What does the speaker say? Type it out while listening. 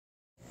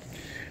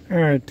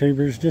Alright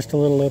tubers, just a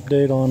little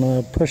update on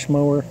a push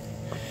mower.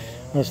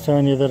 I was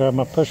telling you that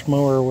my push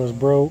mower was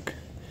broke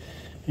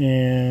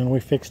and we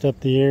fixed up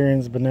the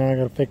air-ins, but now I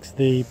gotta fix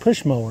the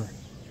push mower.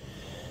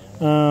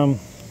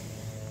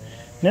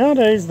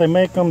 Nowadays they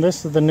make them,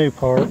 this is the new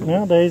part,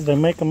 nowadays they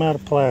make them out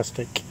of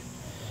plastic.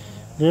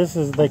 This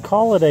is, they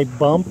call it a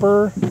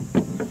bumper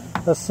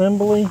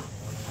assembly.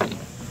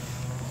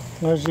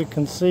 As you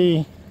can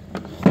see,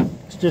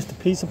 it's just a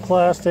piece of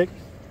plastic.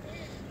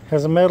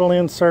 Has a metal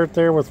insert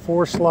there with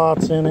 4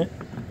 slots in it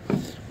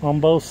on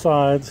both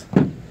sides,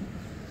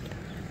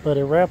 but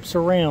it wraps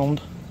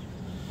around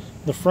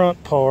the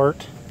front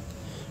part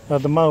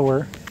of the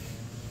mower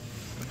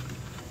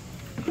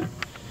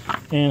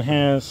and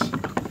has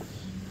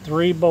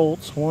 3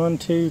 bolts, 1,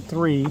 2,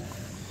 3.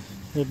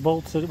 It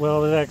bolts it,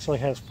 well, it actually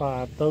has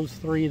 5. Those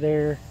 3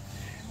 there,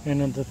 and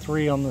then the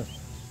 3 on the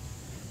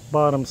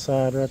bottom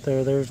side right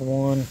there. There's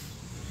 1,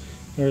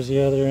 there's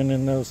the other, and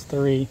then those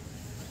 3.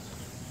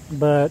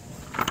 But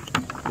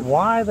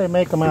why they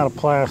make them out of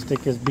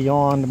plastic is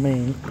beyond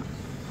me,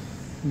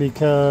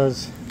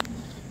 because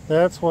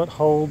that's what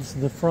holds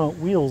the front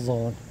wheels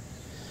on.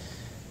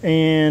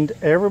 And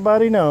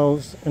everybody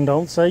knows, and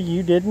don't say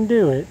you didn't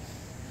do it,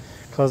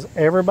 because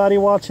everybody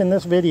watching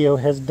this video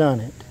has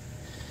done it.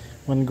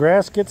 When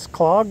grass gets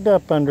clogged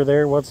up under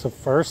there, what's the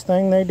first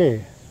thing they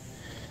do?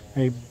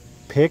 They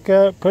pick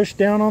up, push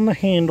down on the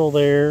handle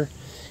there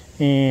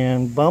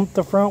and bump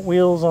the front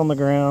wheels on the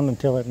ground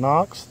until it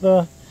knocks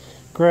the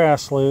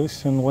grass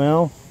loose. And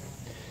well,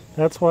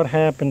 that's what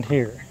happened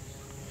here.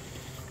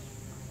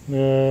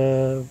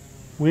 The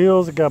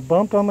wheels got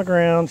bumped on the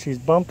ground. She's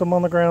bumped them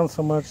on the ground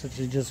so much that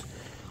she just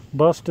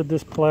busted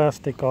this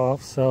plastic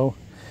off. So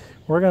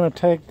we're going to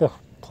take the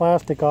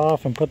plastic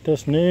off and put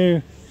this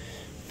new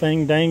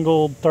thing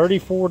dangled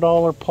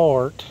 $34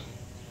 part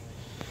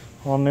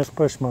on this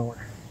push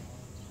mower.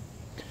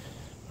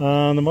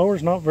 The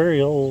mower's not very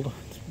old.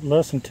 It's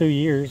less than 2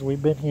 years.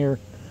 We've been here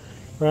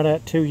right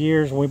at 2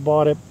 years. We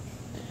bought it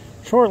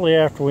shortly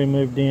after we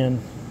moved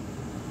in,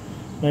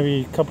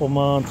 maybe a couple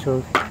months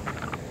or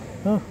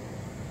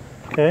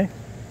okay.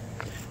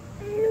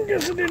 I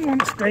guess I didn't want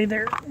to stay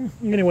there.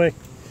 Anyway,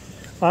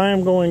 I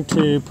am going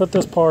to put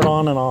this part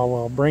on and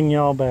I'll bring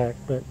y'all back.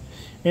 But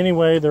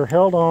anyway, they're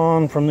held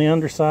on from the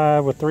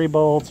underside with 3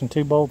 bolts and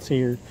 2 bolts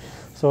here,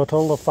 so a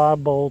total of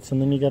 5 bolts.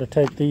 And then you got to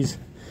take these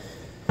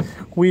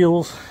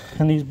wheels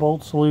and these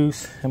bolts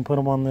loose and put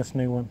them on this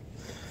new one.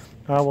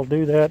 I will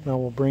do that and I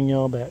will bring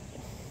y'all back.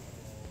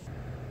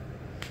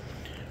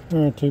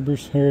 Alright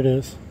tubers, here it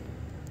is.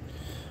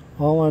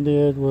 All I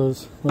did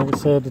was, like I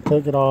said, to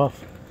take it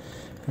off,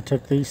 I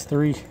took these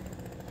 3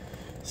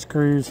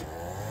 screws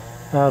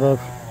out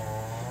of,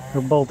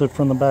 they're bolted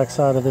from the back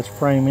side of this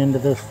frame into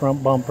this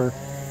front bumper.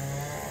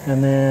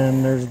 And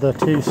then there's the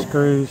 2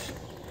 screws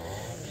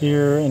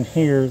here and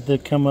here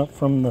that come up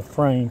from the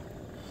frame.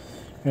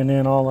 And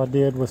then all I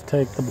did was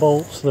take the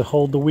bolts that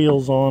hold the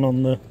wheels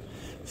on the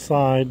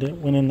side that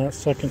went in that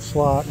second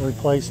slot and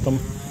replaced them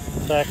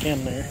back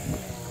in there.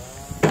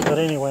 But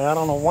anyway, I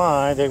don't know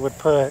why they would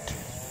put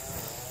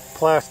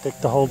plastic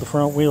to hold the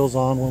front wheels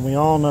on when we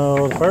all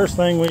know the first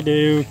thing we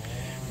do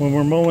when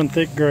we're mowing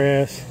thick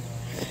grass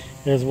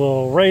is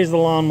we'll raise the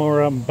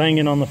lawnmower up and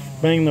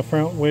bang the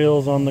front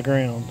wheels on the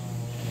ground.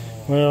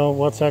 Well,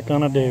 what's that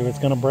gonna do? It's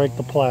gonna break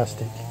the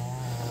plastic.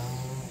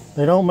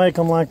 They don't make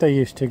them like they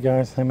used to,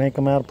 guys. They make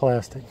them out of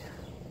plastic.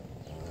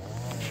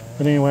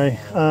 But anyway,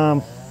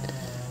 I'm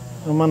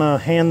gonna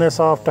hand this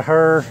off to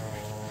her.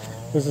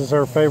 This is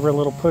her favorite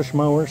little push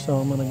mower, so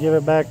I'm gonna give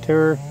it back to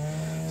her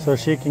so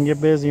she can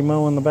get busy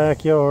mowing the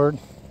backyard.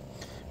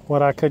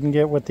 What I couldn't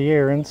get with the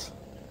errands,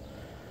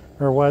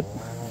 or what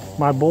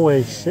my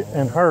boys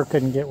and her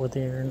couldn't get with the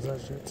errands, I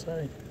should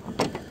say.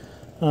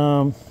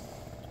 But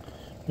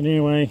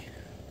anyway,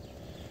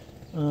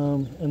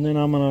 and then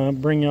I'm gonna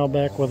bring y'all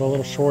back with a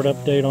little short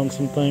update on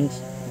some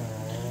things.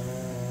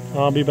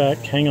 I'll be back,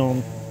 hang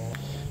on.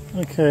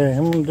 Okay,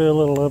 I'm gonna do a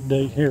little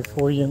update here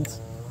for you.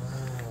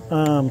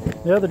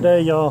 The other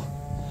day y'all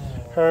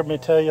heard me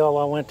tell y'all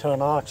I went to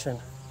an auction,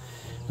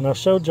 and I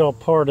showed y'all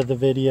part of the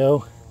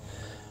video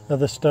of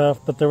the stuff,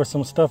 but there was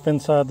some stuff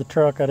inside the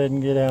truck I didn't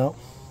get out.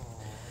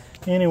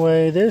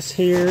 Anyway, this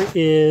here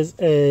is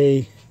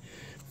a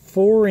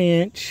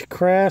 4-inch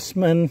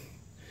Craftsman,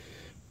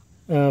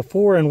 4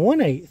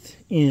 1/8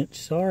 inch,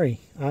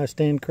 sorry, I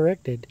stand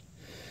corrected,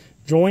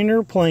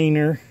 joiner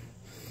planer,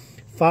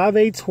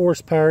 5/8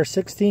 horsepower,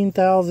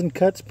 16,000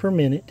 cuts per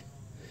minute.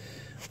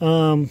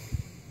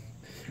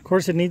 Of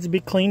course it needs to be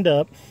cleaned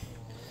up,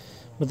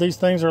 but these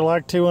things are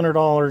like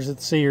 $200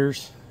 at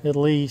Sears at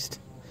least.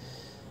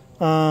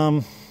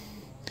 You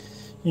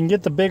can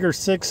get the bigger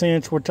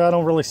 6-inch, which I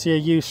don't really see a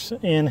use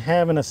in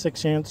having a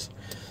 6-inch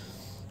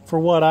for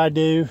what I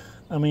do.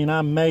 I mean,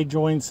 I may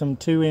join some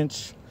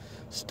 2-inch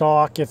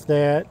stock, if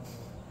that.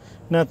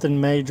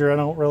 Nothing major. I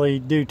don't really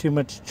do too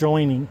much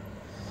joining.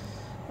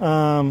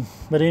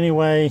 But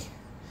anyway,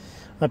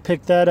 I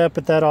picked that up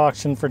at that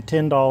auction for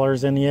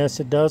 $10, and yes,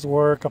 it does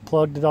work. I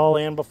plugged it all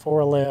in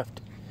before I left.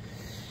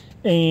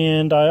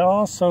 And I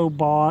also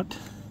bought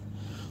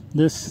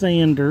this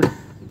sander.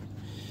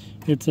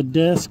 It's a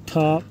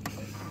Desktop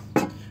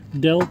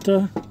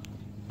Delta.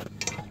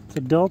 It's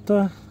a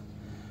Delta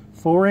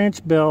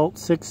 4-inch belt,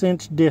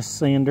 6-inch disc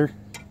sander.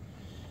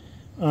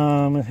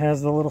 It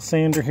has the little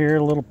sander here,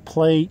 a little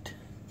plate,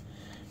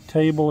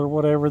 table or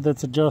whatever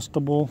that's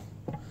adjustable.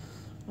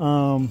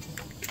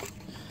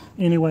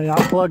 Anyway, I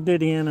plugged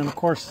it in, and of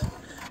course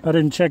I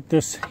didn't check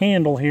this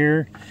handle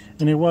here,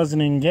 and it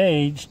wasn't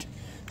engaged,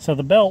 so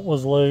the belt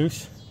was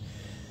loose.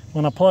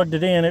 When I plugged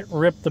it in, it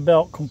ripped the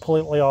belt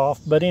completely off.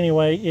 But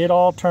anyway, it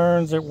all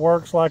turns, it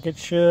works like it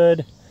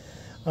should.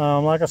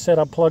 Like I said,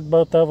 I plugged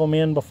both of them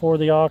in before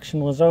the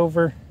auction was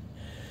over.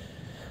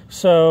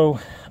 So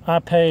I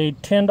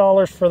paid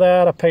 $10 for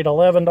that. I paid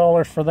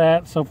 $11 for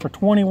that. So for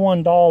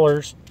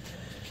 $21,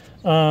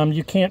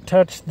 you can't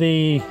touch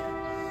the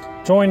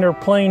joiner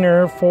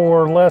planer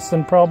for less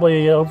than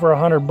probably over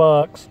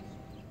 $100.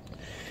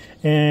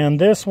 And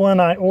this one,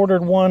 I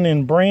ordered one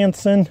in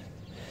Branson.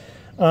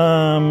 It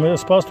was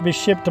supposed to be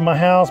shipped to my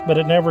house, but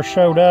it never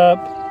showed up.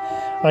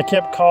 I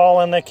kept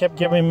calling. They kept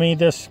giving me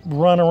this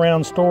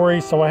runaround story,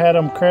 so I had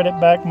them credit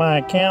back my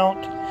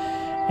account.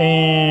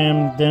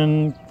 And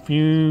then a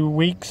few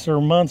weeks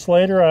or months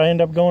later, I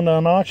ended up going to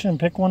an auction and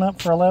pick one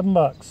up for 11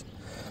 bucks.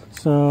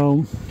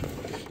 So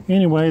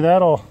anyway,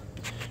 that'll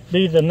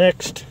be the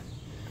next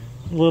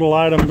little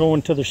item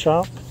going to the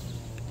shop.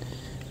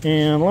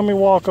 And let me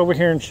walk over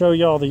here and show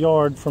y'all the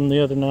yard from the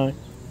other night.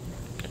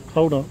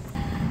 Hold on.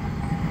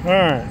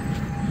 Alright,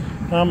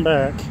 I'm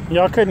back.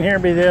 Y'all couldn't hear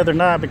me the other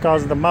night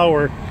because of the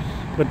mower,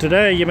 but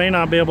today you may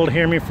not be able to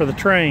hear me for the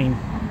train.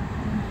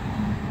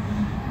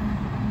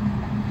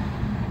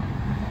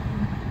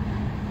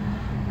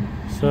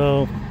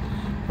 So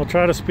I'll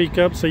try to speak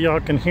up so y'all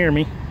can hear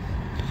me.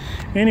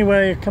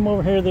 Anyway, I come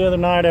over here the other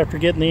night after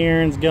getting the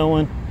errands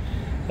going.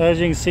 As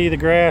you can see, the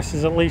grass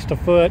is at least a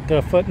foot to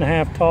a foot and a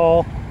half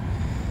tall.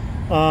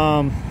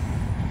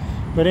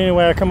 But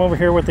anyway, I come over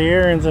here with the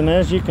errands, and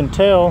as you can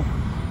tell,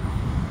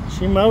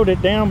 she mowed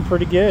it down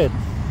pretty good.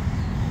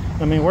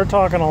 I mean, we're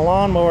talking a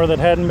lawnmower that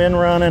hadn't been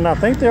running. I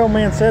think the old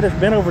man said it's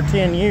been over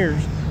 10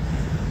 years.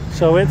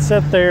 So it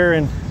sat there,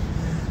 and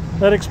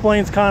that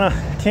explains kind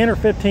of 10 or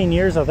 15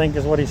 years, I think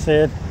is what he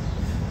said.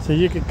 So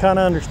you could kind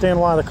of understand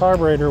why the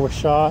carburetor was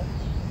shot.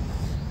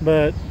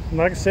 But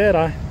like I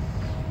said,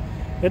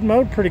 it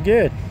mowed pretty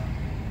good.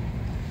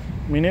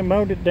 I mean, it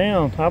mowed it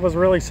down. I was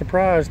really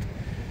surprised.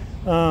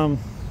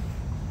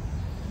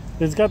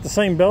 It's got the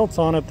same belts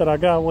on it that I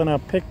got when I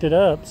picked it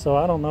up, so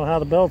I don't know how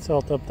the belts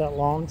held up that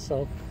long.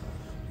 So,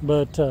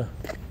 but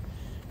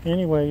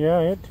anyway,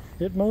 yeah,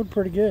 it mowed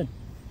pretty good.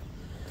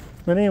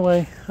 But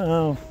anyway,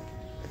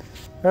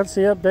 that's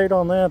the update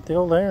on that. The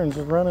old errands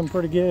is running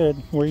pretty good.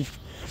 We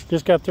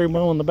just got through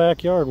mowing the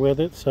backyard with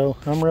it, so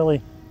I'm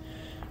really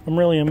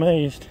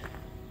amazed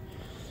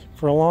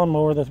for a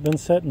lawnmower that's been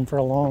sitting for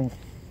a long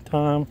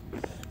time.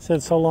 It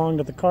said so long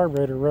that the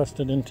carburetor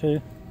rusted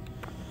into.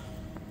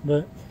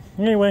 But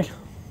anyway,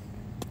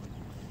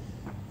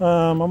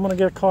 I'm going to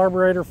get a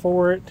carburetor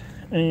for it,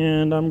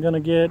 and I'm going to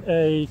get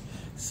a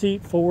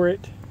seat for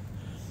it,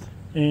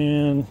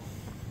 and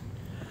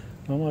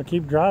I'm going to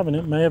keep driving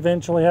it. May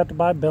eventually have to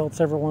buy belts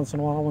every once in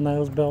a while when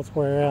those belts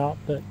wear out,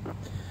 but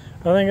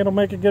I think it'll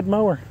make a good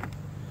mower.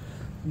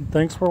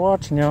 Thanks for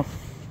watching, y'all.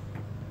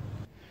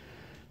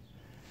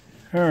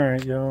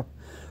 Alright, y'all.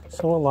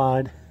 So I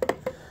lied.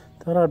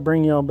 Thought I'd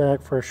bring y'all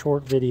back for a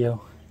short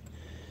video.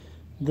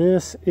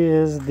 This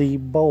is the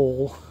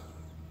bowl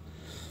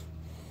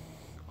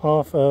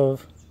off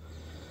of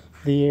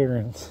the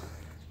errands.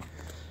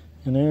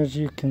 And as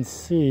you can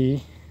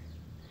see,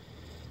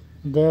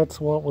 that's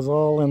what was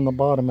all in the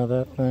bottom of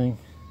that thing.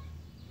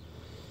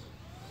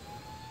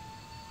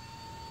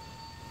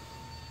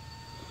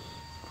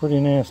 Pretty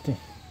nasty.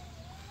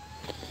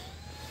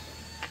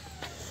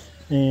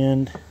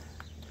 And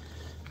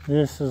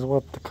this is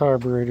what the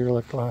carburetor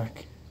looked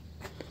like.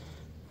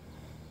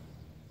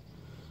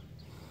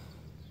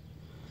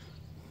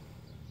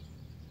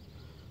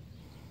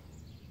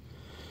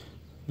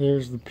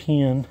 There's the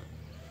pin.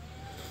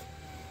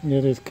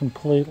 It is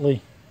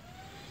completely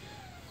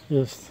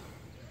just,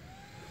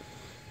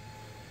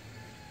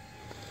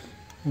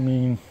 I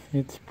mean,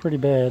 it's pretty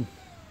bad.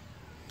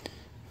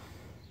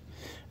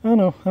 I don't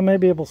know, I may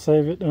be able to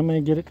save it. I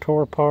may get it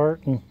tore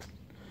apart and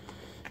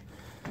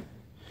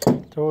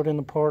throw it in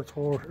the parts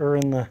or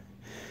in the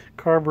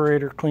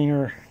carburetor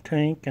cleaner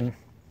tank and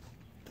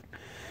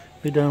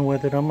be done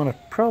with it. I'm going to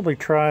probably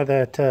try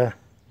that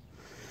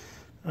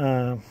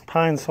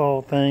pine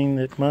saw thing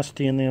that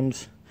Musty and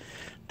them's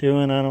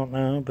doing. I don't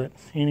know, but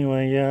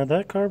anyway, yeah,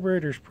 that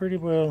carburetor's pretty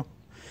well.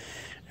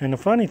 And the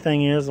funny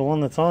thing is, the one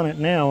that's on it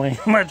now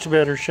ain't much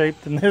better shape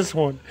than this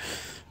one.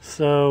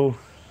 So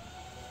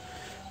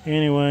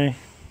anyway,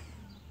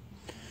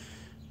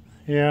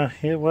 yeah,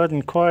 it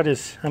wasn't quite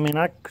as, I mean,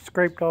 I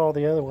scraped all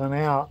the other one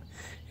out.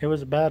 It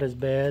was about as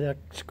bad. I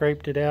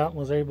scraped it out and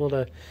was able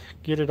to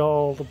get it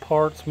all, the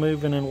parts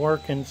moving and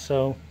working.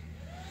 So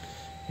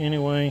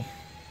anyway,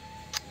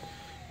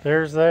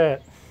 there's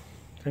that.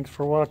 Thanks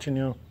for watching,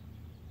 y'all.